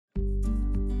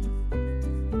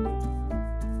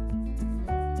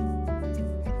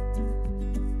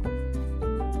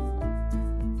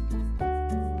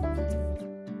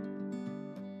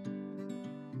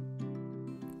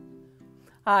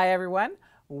Hi everyone,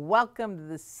 welcome to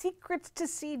the Secrets to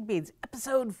Seed Beads,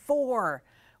 episode 4.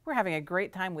 We're having a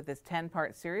great time with this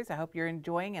 10-part series. I hope you're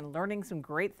enjoying and learning some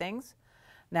great things.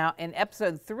 Now in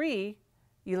episode 3,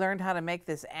 you learned how to make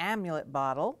this amulet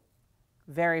bottle.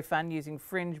 Very fun, using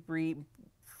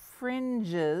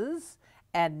fringes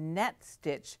and net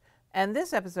stitch. And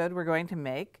this episode we're going to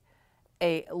make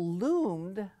a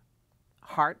loomed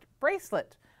heart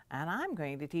bracelet. And I'm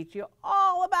going to teach you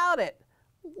all about it.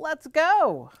 Let's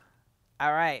go.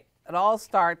 All right, it all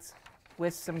starts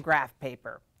with some graph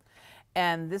paper.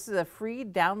 And this is a free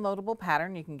downloadable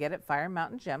pattern. You can get it at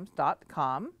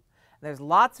firemountaingems.com. There's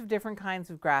lots of different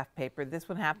kinds of graph paper. This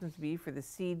one happens to be for the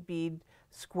seed bead,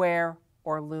 square,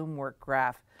 or loom work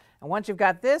graph. And once you've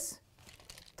got this,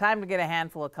 time to get a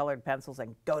handful of colored pencils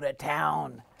and go to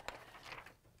town.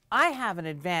 I have an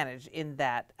advantage in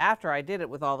that after I did it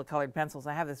with all the colored pencils,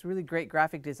 I have this really great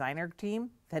graphic designer team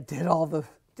that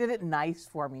did it nice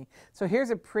for me. So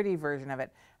here's a pretty version of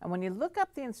it. And when you look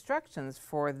up the instructions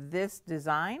for this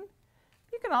design,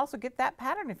 you can also get that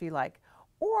pattern if you like.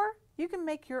 Or you can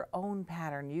make your own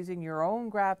pattern using your own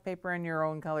graph paper and your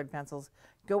own colored pencils.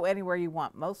 Go anywhere you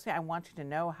want. Mostly I want you to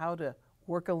know how to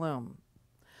work a loom.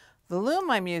 The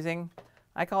loom I'm using,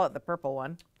 I call it the purple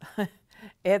one.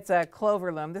 It's a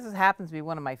clover loom. This happens to be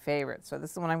one of my favorites. So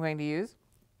this is the one I'm going to use.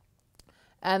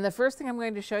 And the first thing I'm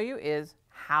going to show you is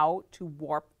how to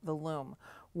warp the loom.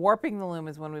 Warping the loom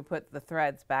is when we put the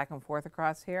threads back and forth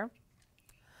across here.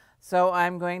 So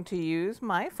I'm going to use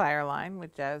my Fireline,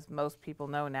 which as most people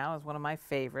know now is one of my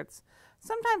favorites.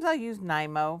 Sometimes I'll use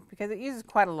Nymo because it uses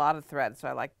quite a lot of threads.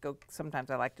 So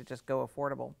sometimes I like to just go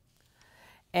affordable.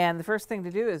 And the first thing to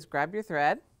do is grab your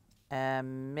thread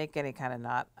and make any kind of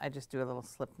knot. I just do a little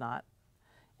slip knot.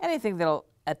 Anything that'll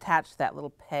attach that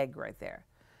little peg right there.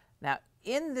 Now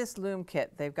in this loom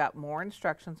kit, they've got more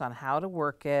instructions on how to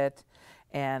work it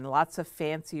and lots of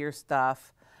fancier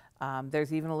stuff.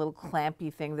 There's even a little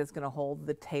clampy thing that's going to hold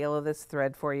the tail of this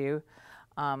thread for you.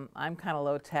 I'm kind of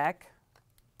low tech.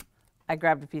 I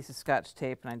grabbed a piece of Scotch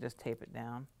tape and I just tape it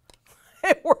down.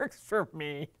 It works for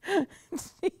me.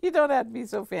 You don't have to be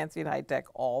so fancy and high tech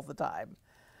all the time.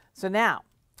 So now,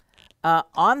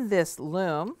 on this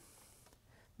loom,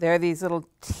 there are these little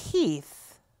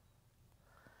teeth,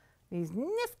 these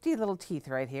nifty little teeth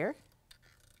right here,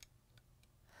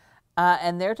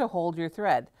 and they're to hold your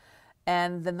thread.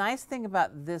 And the nice thing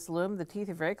about this loom, the teeth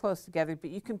are very close together,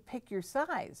 but you can pick your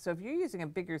size. So if you're using a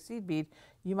bigger seed bead,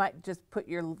 you might just put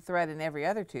your thread in every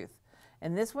other tooth.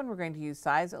 And this one, we're going to use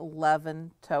size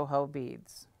 11 Toho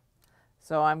beads.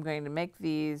 So I'm going to make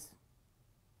these,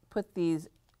 put these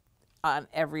on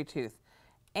every tooth.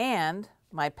 And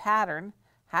my pattern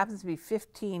happens to be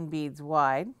 15 beads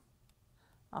wide.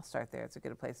 I'll start there, it's as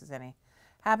good a place as any.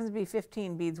 Happens to be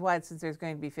 15 beads wide. Since there's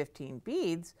going to be 15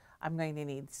 beads, I'm going to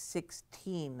need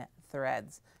 16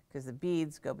 threads because the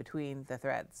beads go between the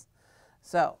threads.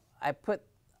 So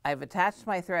I've attached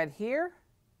my thread here.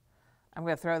 I'm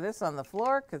going to throw this on the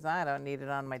floor because I don't need it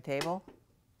on my table.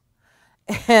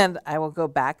 And I will go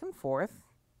back and forth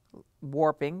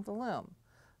warping the loom.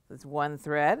 There's one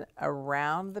thread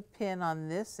around the pin on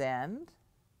this end.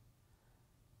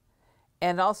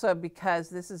 And also because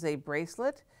this is a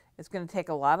bracelet, it's going to take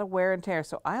a lot of wear and tear.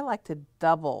 So I like to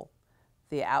double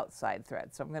the outside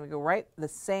thread. So I'm going to go right the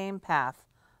same path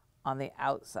on the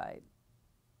outside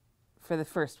for the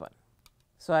first one.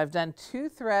 So I've done 2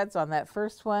 threads on that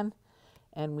first one,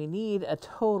 and we need a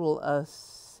total of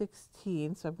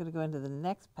 16. So I'm going to go into the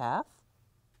next path.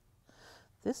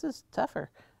 This is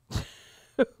tougher.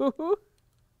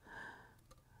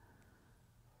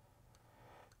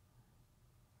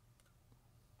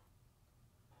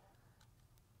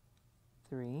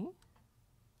 3,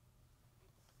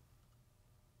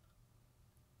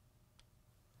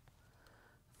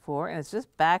 4, and it's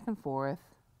just back and forth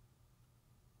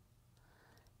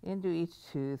into each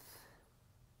tooth,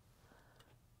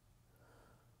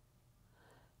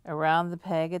 around the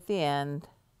peg at the end.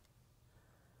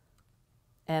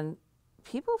 And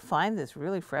people find this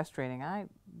really frustrating.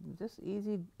 Just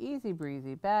easy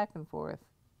breezy, back and forth.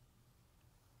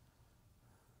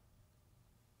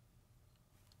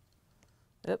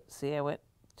 Oops, see, I went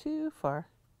too far.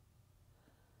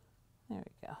 There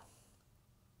we go.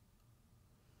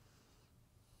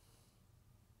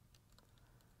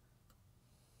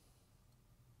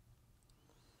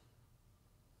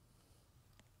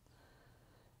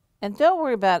 And don't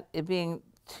worry about it being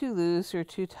too loose or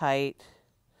too tight,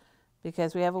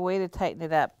 because we have a way to tighten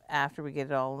it up after we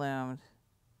get it all loomed.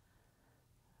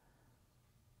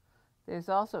 There's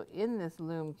also in this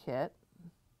loom kit,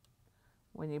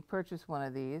 when you purchase one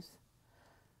of these,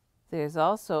 There's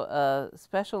also a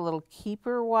special little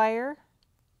keeper wire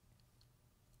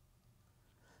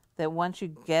that once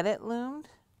you get it loomed,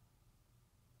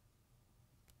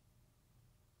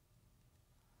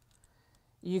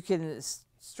 you can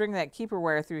string that keeper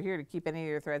wire through here to keep any of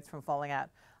your threads from falling out.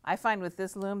 I find with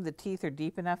this loom, the teeth are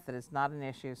deep enough that it's not an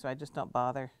issue, so I just don't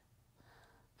bother.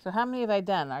 So how many have I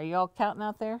done? Are you all counting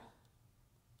out there?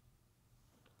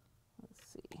 Let's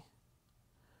see.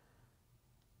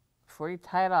 Before you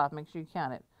tie it off, make sure you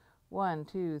count it. 1,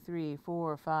 2, 3,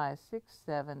 4, 5, 6,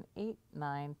 7, 8,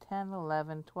 9, 10,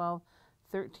 11, 12,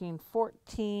 13,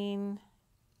 14.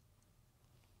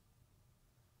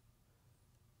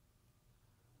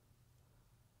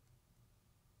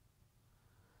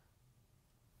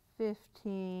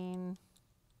 15,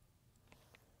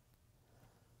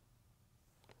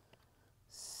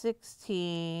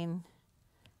 16,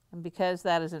 and because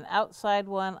that is an outside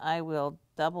one, I will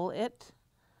double it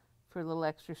for a little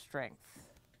extra strength.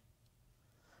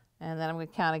 And then I'm going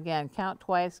to count again. Count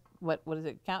twice. What is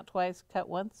it? Count twice, cut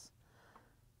once.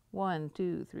 1,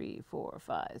 2, 3, 4,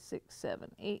 5, 6,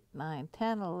 7, 8, 9,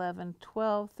 10, 11,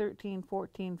 12, 13,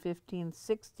 14, 15,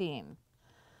 16.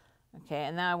 Okay,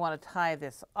 and now I want to tie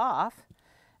this off.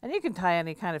 And you can tie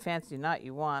any kind of fancy knot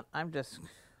you want. I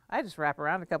just wrap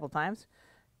around a couple times,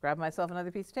 grab myself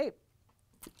another piece of tape.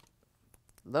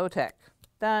 Low tech.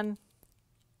 Done.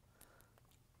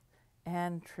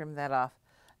 And trim that off.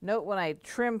 Note when I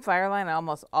trim fireline, I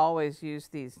almost always use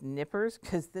these nippers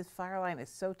because this fireline is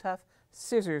so tough.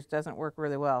 Scissors doesn't work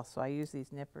really well, so I use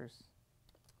these nippers.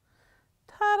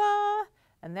 Ta-da!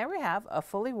 And there we have a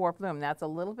fully warped loom. Now it's a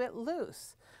little bit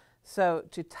loose. So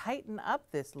to tighten up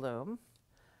this loom,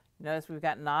 notice we've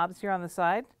got knobs here on the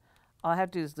side. All I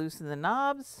have to do is loosen the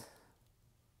knobs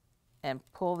and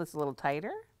pull this a little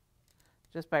tighter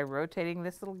just by rotating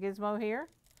this little gizmo here,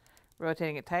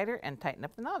 rotating it tighter, and tighten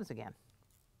up the knobs again.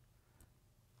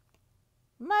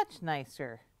 Much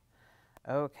nicer.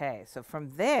 Okay, so from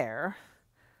there,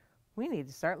 we need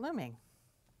to start looming.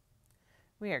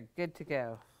 We are good to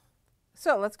go.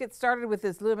 So let's get started with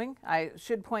this looming. I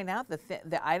should point out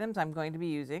the items I'm going to be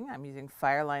using. I'm using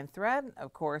fireline thread,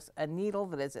 of course, a needle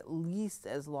that is at least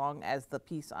as long as the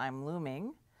piece I'm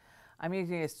looming. I'm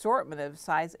using an assortment of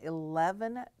size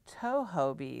 11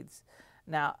 Toho beads.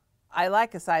 Now, I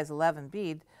like a size 11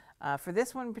 bead. For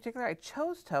this one in particular, I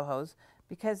chose Tohos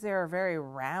because they're a very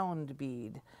round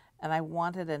bead, and I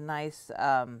wanted a nice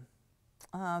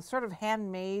sort of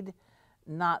handmade,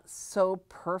 not so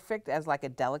perfect as like a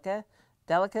delica.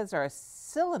 Delicas are a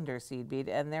cylinder seed bead,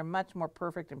 and they're much more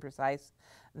perfect and precise.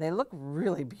 They look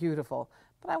really beautiful,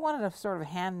 but I wanted a sort of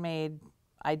handmade,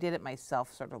 I did it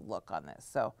myself sort of look on this.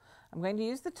 So I'm going to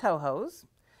use the Tohos,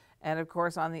 and of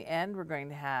course on the end we're going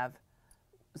to have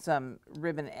some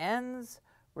ribbon ends.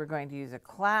 We're going to use a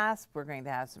clasp. We're going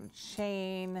to have some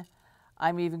chain.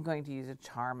 I'm even going to use a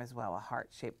charm as well, a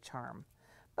heart-shaped charm.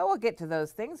 But we'll get to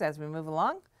those things as we move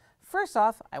along. First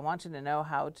off, I want you to know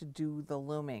how to do the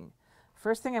looming.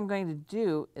 First thing I'm going to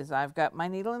do is I've got my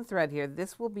needle and thread here.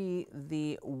 This will be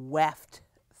the weft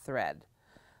thread.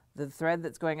 The thread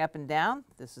that's going up and down,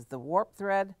 this is the warp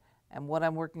thread, and what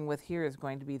I'm working with here is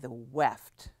going to be the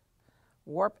weft.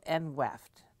 Warp and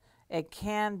weft. It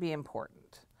can be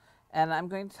important. And I'm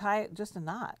going to tie just a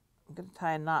knot. I'm going to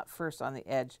tie a knot first on the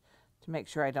edge to make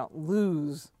sure I don't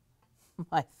lose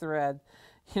my thread.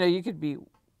 You know, you could be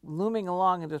looming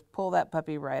along and just pull that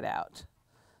puppy right out.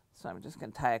 So I'm just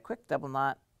going to tie a quick double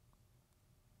knot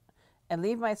and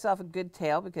leave myself a good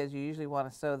tail because you usually want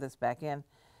to sew this back in.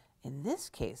 In this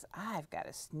case, I've got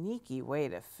a sneaky way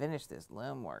to finish this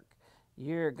loom work.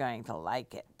 You're going to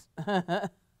like it.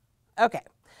 Okay,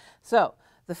 so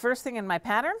the first thing in my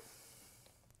pattern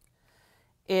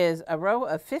is a row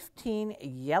of 15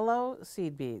 yellow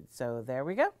seed beads. So there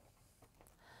we go.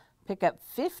 Pick up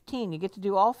 15. You get to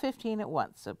do all 15 at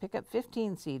once. So pick up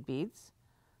 15 seed beads.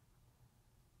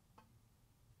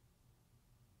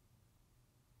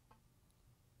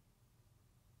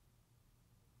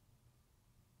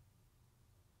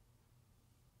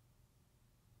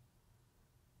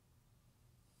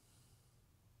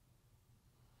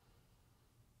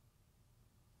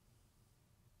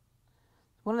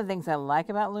 One of the things I like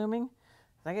about looming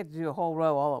is I get to do a whole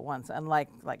row all at once, unlike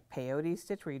like peyote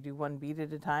stitch where you do one bead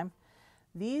at a time.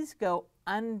 These go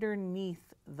underneath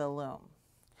the loom,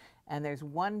 and there's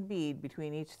one bead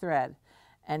between each thread.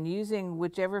 And using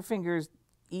whichever finger is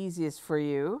easiest for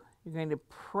you, you're going to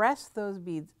press those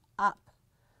beads up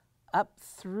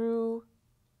through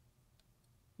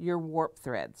your warp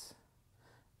threads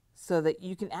so that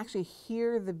you can actually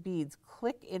hear the beads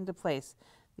click into place.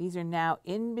 These are now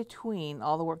in between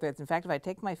all the warp threads. In fact, if I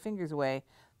take my fingers away,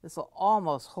 This will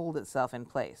almost hold itself in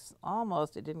place.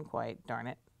 Almost, it didn't quite, darn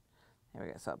it. There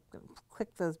we go. So I'm going to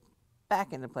click those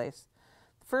back into place.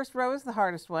 The first row is the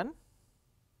hardest one.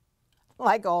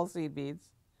 Like all seed beads,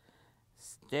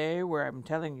 stay where I'm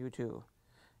telling you to.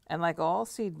 And like all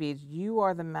seed beads, you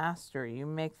are the master. You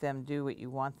make them do what you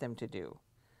want them to do.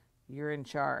 You're in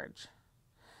charge.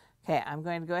 Okay, I'm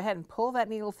going to go ahead and pull that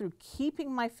needle through,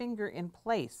 keeping my finger in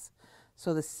place.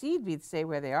 So the seed beads stay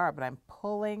where they are, but I'm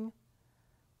pulling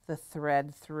the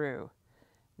thread through.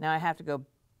 Now I have to go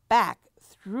back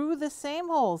through the same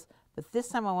holes, but this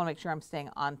time I want to make sure I'm staying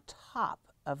on top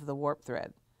of the warp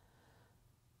thread.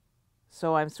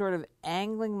 So I'm sort of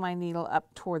angling my needle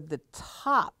up toward the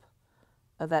top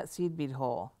of that seed bead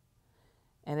hole.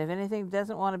 And if anything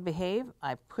doesn't want to behave,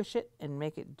 I push it and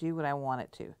make it do what I want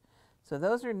it to. So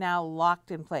those are now locked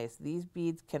in place. These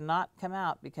beads cannot come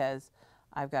out because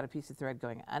I've got a piece of thread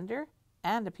going under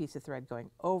and a piece of thread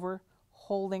going over,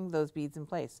 holding those beads in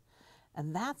place.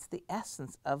 And that's the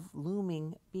essence of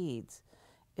looming beads,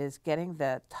 is getting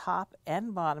the top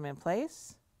and bottom in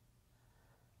place.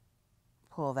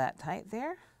 Pull that tight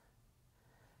there.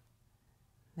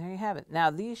 There you have it.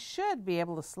 Now these should be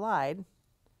able to slide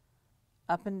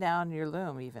up and down your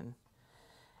loom even.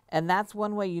 And that's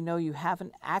one way you know you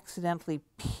haven't accidentally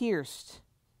pierced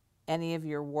any of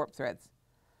your warp threads.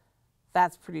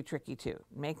 That's pretty tricky too.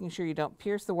 Making sure you don't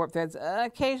pierce the warp threads.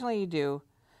 Occasionally you do,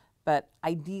 but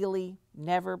ideally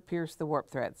never pierce the warp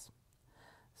threads.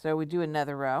 So we do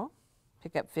another row,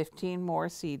 pick up 15 more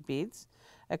seed beads.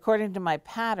 According to my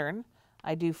pattern,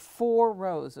 I do 4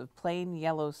 rows of plain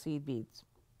yellow seed beads.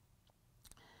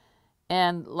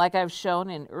 And like I've shown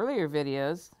in earlier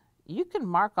videos, you can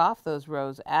mark off those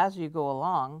rows as you go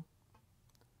along,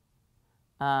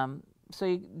 so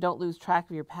you don't lose track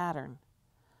of your pattern.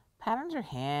 Patterns are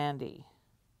handy.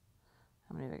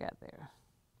 How many have I got there?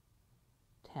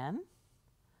 10,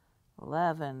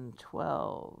 11,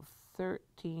 12,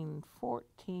 13,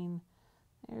 14.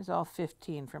 There's all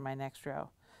 15 for my next row.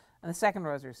 And the second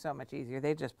rows are so much easier.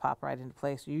 They just pop right into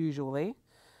place usually.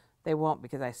 They won't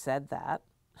because I said that.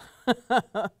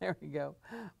 There we go.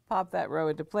 Pop that row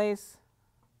into place.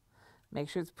 Make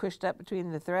sure it's pushed up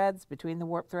between the threads, between the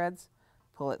warp threads.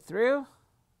 Pull it through.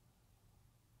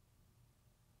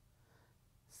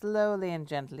 Slowly and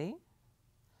gently.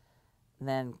 And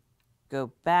then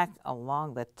go back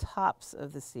along the tops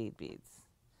of the seed beads.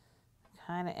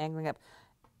 Kind of angling up.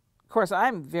 Of course,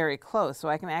 I'm very close, so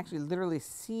I can actually literally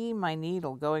see my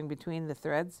needle going between the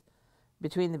threads,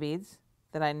 between the beads,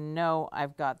 that I know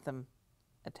I've got them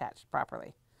attached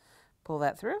properly. Pull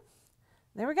that through.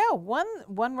 There we go.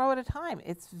 One row at a time.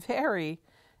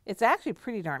 It's actually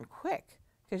pretty darn quick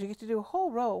because you get to do a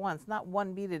whole row at once, not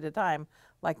one bead at a time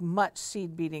like much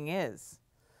seed beading is.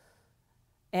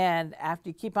 And after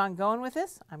you keep on going with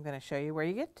this, I'm going to show you where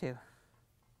you get to.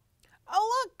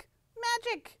 Oh, look!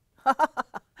 Magic!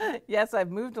 Yes,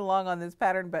 I've moved along on this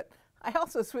pattern, but I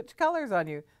also switched colors on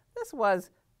you. This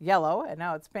was yellow, and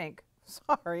now it's pink.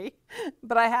 Sorry,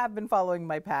 but I have been following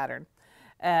my pattern.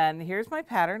 And here's my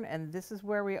pattern, and this is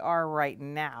where we are right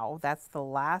now. That's the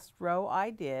last row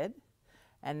I did.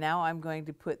 And now I'm going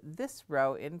to put this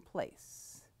row in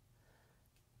place.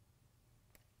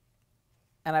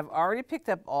 And I've already picked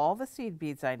up all the seed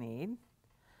beads I need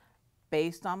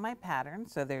based on my pattern.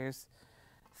 So there's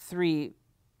 3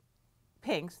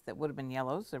 pinks that would have been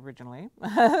yellows originally,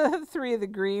 3 of the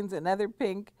greens, another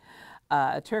pink,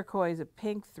 a turquoise, a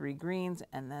pink, 3 greens,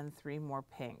 and then 3 more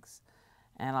pinks.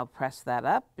 And I'll press that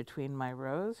up between my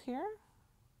rows here,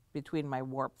 between my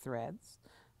warp threads.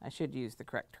 I should use the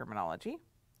correct terminology.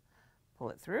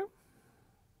 Pull it through.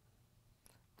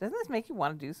 Doesn't this make you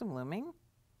want to do some looming?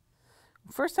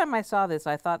 First time I saw this,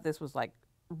 I thought this was like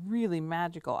really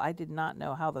magical. I did not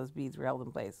know how those beads were held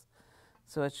in place.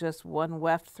 So it's just 1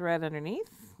 weft thread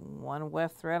underneath, 1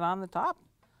 weft thread on the top.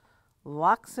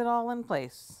 Locks it all in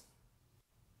place.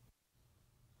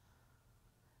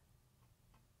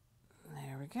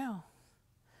 There we go.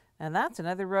 And that's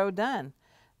another row done.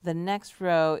 The next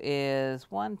row is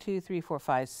 1, 2, 3, 4,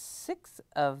 5, 6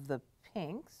 of the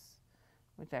pinks,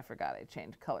 which I forgot I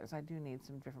changed colors. I do need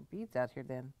some different beads out here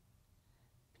then.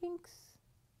 Pinks.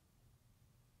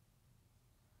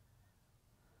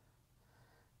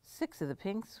 6 of the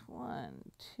pinks.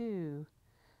 1, 2,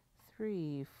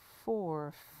 3,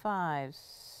 4, 5,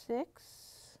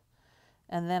 6.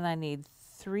 And then I need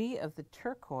 3 of the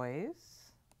turquoise.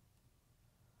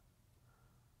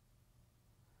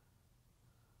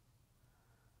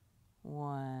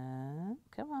 1,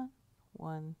 come on,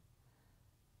 1,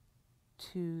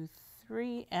 2,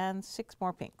 3, and 6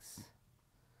 more pinks.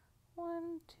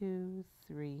 1, 2,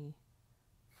 3,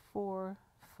 4,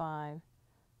 5,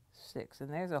 6.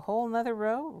 And there's a whole nother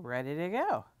row ready to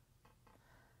go.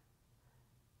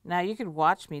 Now you could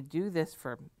watch me do this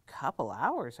for a couple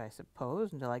hours, I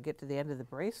suppose, until I get to the end of the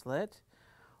bracelet.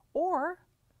 Or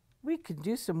we could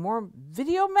do some more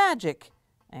video magic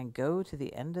and go to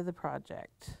the end of the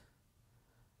project.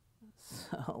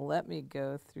 So let me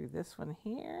go through this one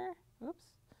here. Oops.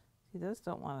 See, those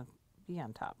don't want to be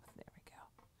on top. There we go.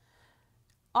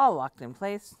 All locked in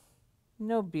place.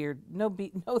 No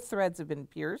threads have been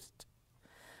pierced.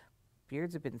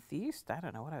 Beards have been thieved? I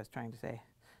don't know what I was trying to say.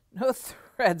 No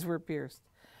threads were pierced.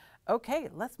 Okay,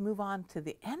 let's move on to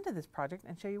the end of this project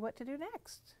and show you what to do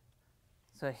next.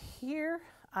 So here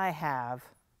I have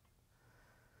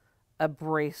a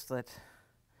bracelet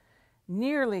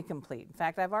nearly complete. In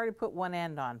fact, I've already put one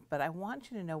end on, but I want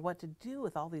you to know what to do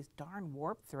with all these darn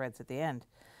warp threads at the end.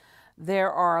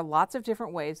 There are lots of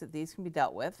different ways that these can be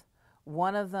dealt with.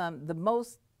 One of them,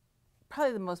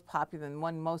 probably the most popular and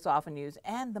one most often used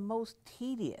and the most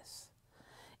tedious,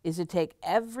 is to take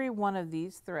every one of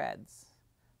these threads,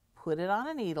 put it on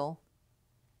a needle,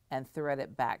 and thread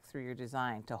it back through your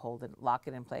design to hold it, lock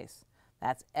it in place.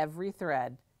 That's every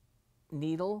thread,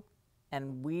 needle,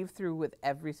 and weave through with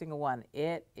every single one.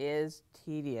 It is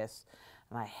tedious,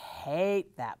 and I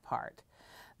hate that part.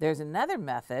 There's another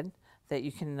method that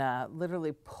you can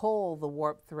literally pull the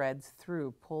warp threads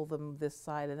through, pull them this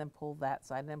side and then pull that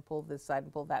side and then pull this side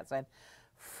and pull that side,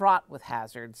 fraught with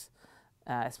hazards,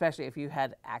 especially if you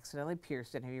had accidentally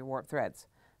pierced any of your warp threads.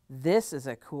 This is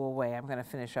a cool way. I'm going to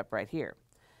finish up right here.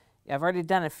 I've already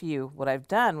done a few. What I've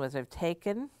done was I've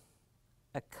taken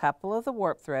a couple of the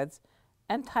warp threads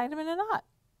and tied them in a knot.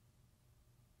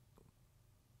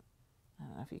 I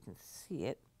don't know if you can see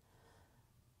it.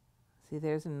 See,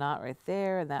 there's a knot right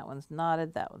there, and that one's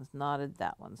knotted, that one's knotted,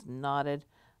 that one's knotted.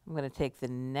 I'm going to take the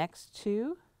next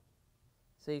two.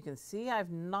 So you can see I've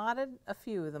knotted a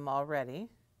few of them already.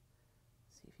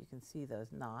 See if you can see those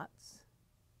knots.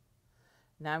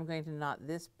 Now I'm going to knot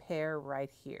this pair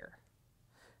right here.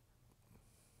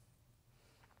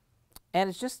 And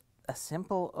it's just a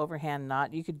simple overhand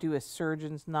knot. You could do a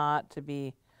surgeon's knot to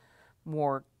be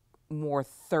more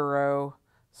thorough,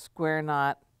 square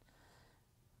knot.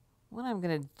 What I'm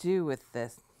going to do with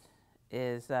this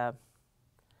is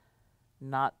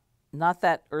not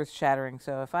that earth-shattering.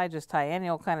 So if I just tie any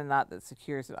old kind of knot that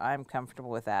secures it, I'm comfortable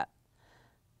with that.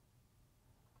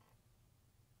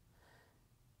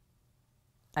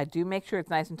 I do make sure it's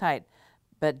nice and tight,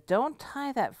 but don't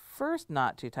tie that first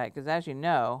knot too tight, because as you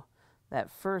know,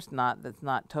 that first knot that's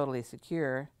not totally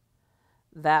secure,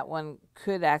 that one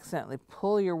could accidentally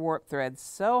pull your warp threads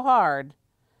so hard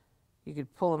you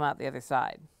could pull them out the other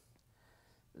side.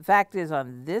 The fact is,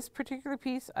 on this particular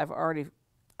piece, I've already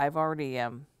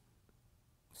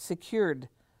secured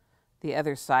the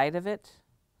other side of it,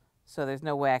 so there's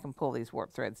no way I can pull these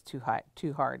warp threads too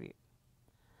hard.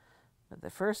 But the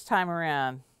first time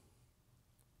around,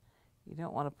 you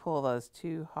don't want to pull those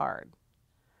too hard.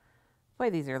 Boy,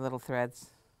 these are little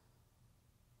threads.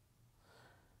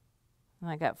 And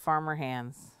I got farmer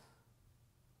hands.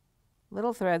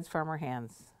 Little threads, farmer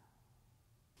hands.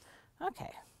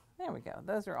 Okay, there we go.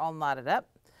 Those are all knotted up.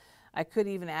 I could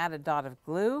even add a dot of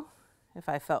glue if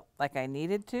I felt like I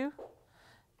needed to.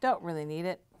 Don't really need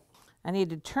it. I need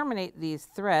to terminate these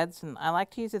threads, and I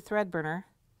like to use a thread burner.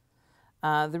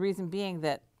 The reason being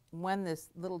that when this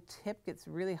little tip gets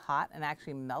really hot and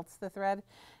actually melts the thread,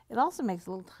 it also makes a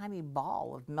little tiny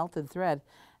ball of melted thread,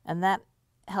 and that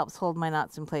helps hold my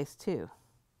knots in place too.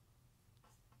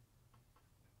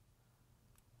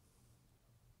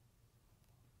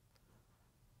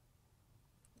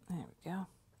 There we go.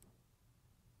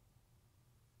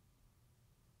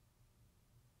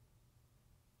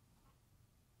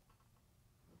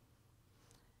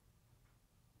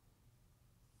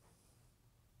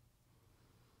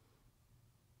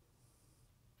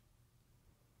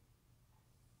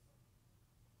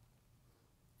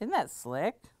 Isn't that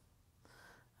slick?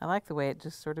 I like the way it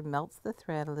just sort of melts the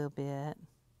thread a little bit.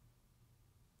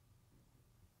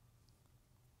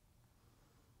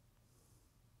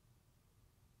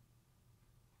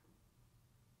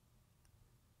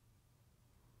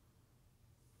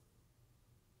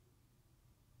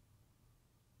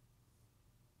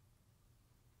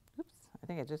 Oops, I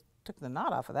think I just took the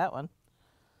knot off of that one.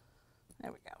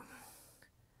 There we go.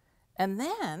 And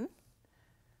then,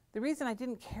 the reason I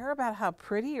didn't care about how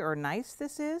pretty or nice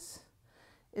this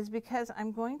is because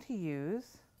I'm going to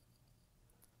use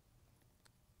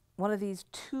one of these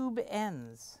tube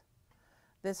ends.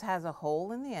 This has a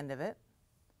hole in the end of it,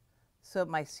 so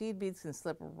my seed beads can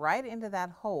slip right into that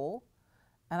hole,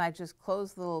 and I just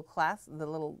close the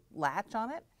little latch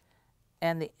on it,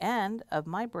 And the end of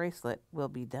my bracelet will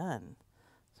be done.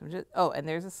 So I'm just, oh, and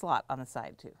there's a slot on the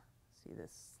side too. See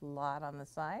this slot on the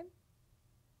side?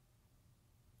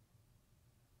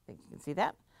 I think you can see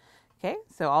that. Okay,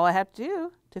 so all I have to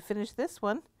do to finish this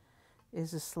one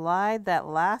is to slide that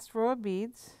last row of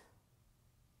beads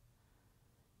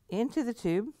into the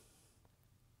tube.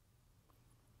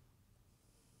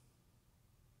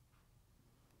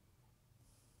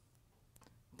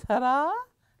 Ta-da!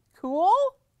 Cool!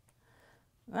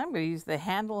 I'm going to use the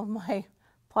handle of my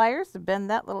pliers to bend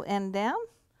that little end down.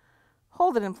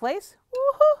 Hold it in place.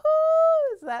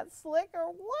 Woo-hoo-hoo! Is that slick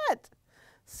or what?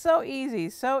 So easy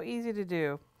to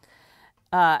do.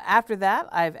 After that,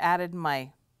 I've added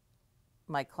my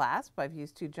clasp. I've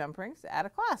used 2 jump rings to add a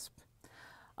clasp.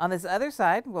 On this other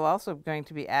side, we're also going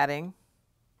to be adding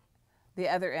the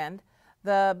other end.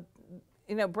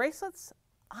 Bracelets,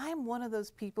 I'm one of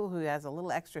those people who has a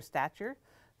little extra stature,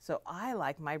 so I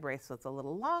like my bracelets a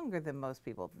little longer than most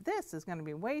people. This is going to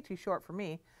be way too short for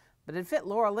me, but it fit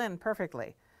Laura Lynn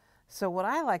perfectly. So what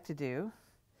I like to do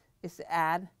is to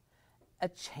add a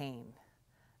chain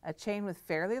with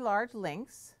fairly large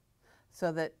links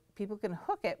so that people can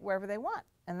hook it wherever they want.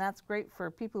 And that's great for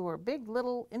people who are big,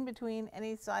 little, in between,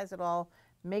 any size at all.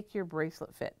 Make your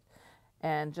bracelet fit.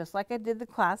 And just like I did the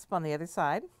clasp on the other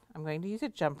side, I'm going to use a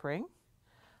jump ring.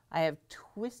 I have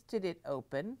twisted it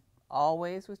open,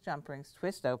 always with jump rings,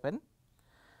 twist open.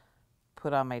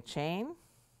 Put on my chain.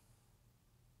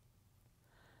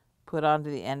 Put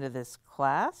onto the end of this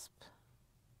clasp.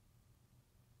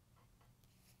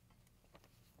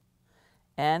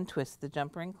 And twist the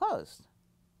jump ring closed.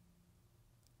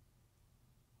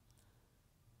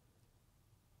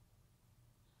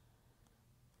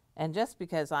 And just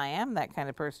because I am that kind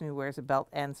of person who wears a belt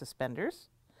and suspenders,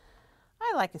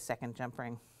 I like a second jump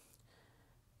ring.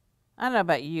 I don't know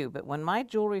about you, but when my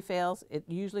jewelry fails, it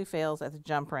usually fails at the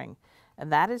jump ring.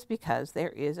 And that is because there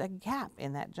is a gap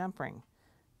in that jump ring.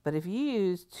 But if you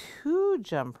use 2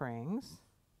 jump rings,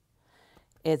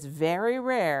 it's very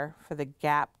rare for the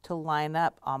gap to line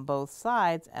up on both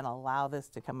sides and allow this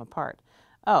to come apart.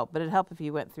 Oh, but it'd help if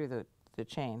you went through the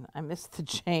chain. I missed the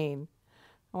chain.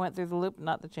 I went through the loop,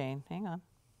 not the chain. Hang on.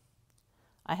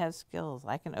 I have skills.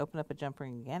 I can open up a jump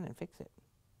ring again and fix it.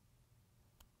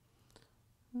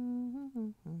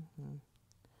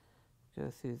 Go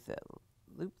through the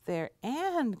loop there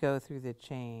and go through the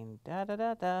chain. Da da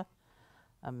da da.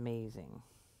 Amazing.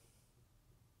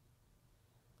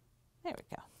 There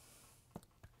we go.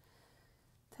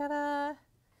 Ta-da!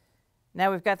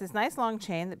 Now we've got this nice long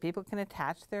chain that people can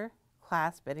attach their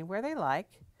clasp anywhere they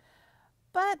like.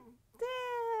 But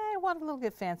I want a little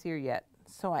bit fancier yet.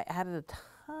 So I added a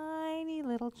tiny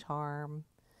little charm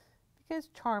because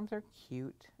charms are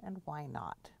cute and why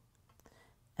not?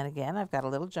 And again, I've got a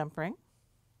little jump ring.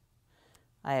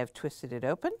 I have twisted it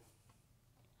open.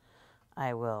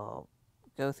 I will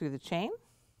go through the chain,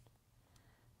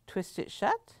 twist it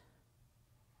shut.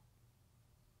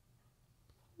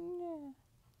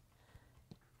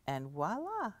 And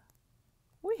voila,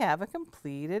 we have a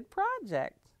completed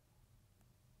project.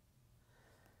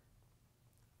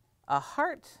 A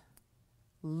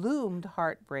loomed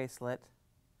heart bracelet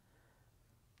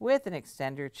with an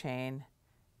extender chain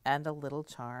and a little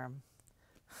charm.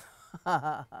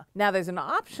 Now there's an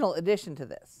optional addition to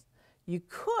this. You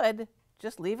could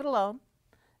just leave it alone.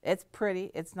 It's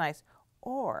pretty, it's nice.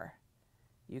 Or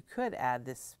you could add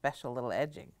this special little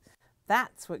edging.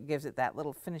 That's what gives it that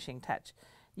little finishing touch.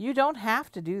 You don't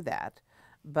have to do that,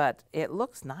 but it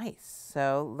looks nice.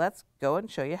 So let's go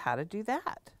and show you how to do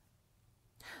that.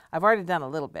 I've already done a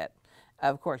little bit.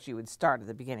 Of course, you would start at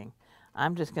the beginning.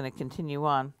 I'm just going to continue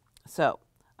on. So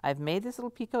I've made this little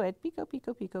picot edge, picot,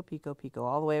 picot, picot, picot, picot,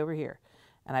 all the way over here.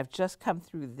 And I've just come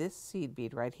through this seed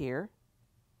bead right here.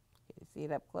 Can you see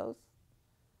it up close?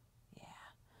 Yeah.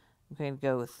 I'm going to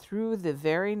go through the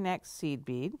very next seed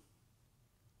bead.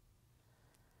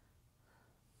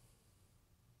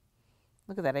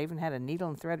 Look at that, I even had a needle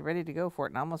and thread ready to go for it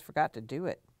and I almost forgot to do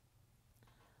it.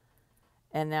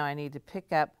 And now I need to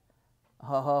pick up,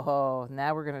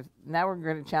 now we're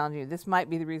gonna challenge you. This might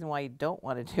be the reason why you don't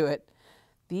want to do it.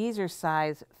 These are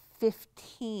size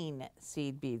 15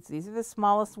 seed beads. These are the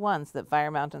smallest ones that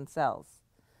Fire Mountain sells.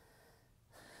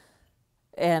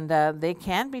 And they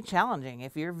can be challenging.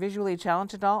 If you're visually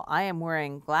challenged at all, I am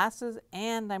wearing glasses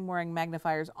and I'm wearing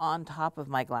magnifiers on top of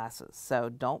my glasses. So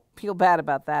don't feel bad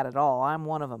about that at all. I'm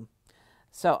one of them.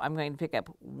 So I'm going to pick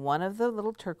up one of the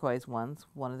little turquoise ones,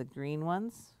 one of the green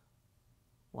ones,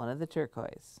 one of the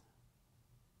turquoise.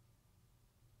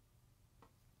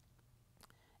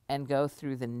 And go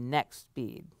through the next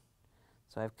bead.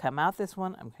 So I've come out this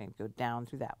one, I'm going to go down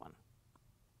through that one.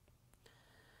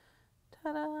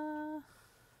 Ta-da!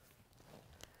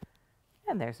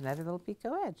 And there's another little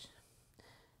picot edge.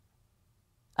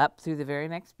 Up through the very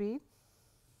next bead.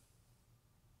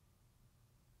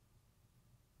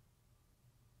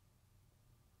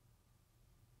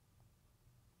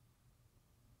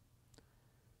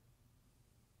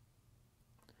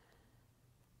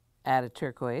 Add a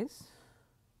turquoise,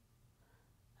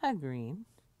 a green,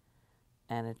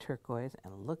 and a turquoise,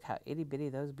 and look how itty bitty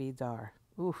those beads are.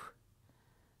 Oof.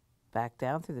 Back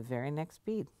down through the very next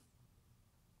bead.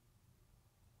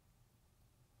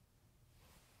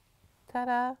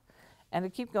 Ta-da! And to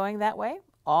keep going that way,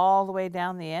 all the way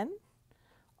down the end,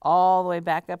 all the way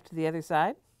back up to the other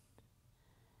side.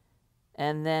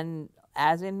 And then,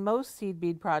 as in most seed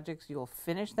bead projects, you'll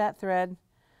finish that thread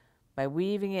by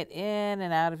weaving it in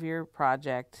and out of your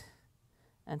project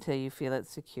until you feel it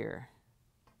secure.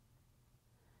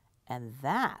 And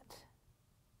that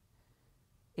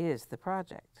is the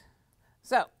project.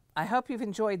 So, I hope you've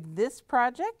enjoyed this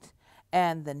project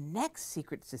and the next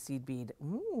Secrets to Seed Bead.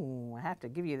 Ooh, I have to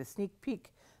give you the sneak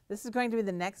peek. This is going to be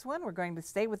the next one. We're going to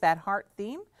stay with that heart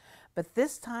theme, but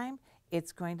this time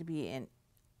it's going to be an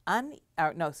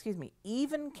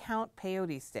even count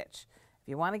peyote stitch. If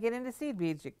you want to get into seed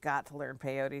beads, you got to learn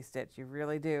peyote stitch. You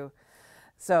really do.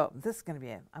 So this is going to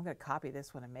be it. I'm going to copy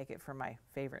this one and make it for my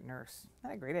favorite nurse. Isn't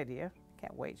that a great idea?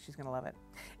 Can't wait. She's going to love it.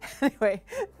 Anyway,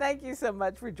 thank you so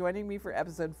much for joining me for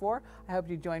episode 4. I hope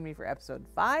you join me for episode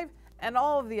 5 and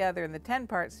all of the other in the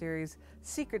 10-part series,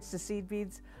 Secrets to Seed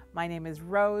Beads. My name is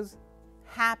Rose.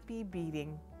 Happy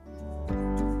beading.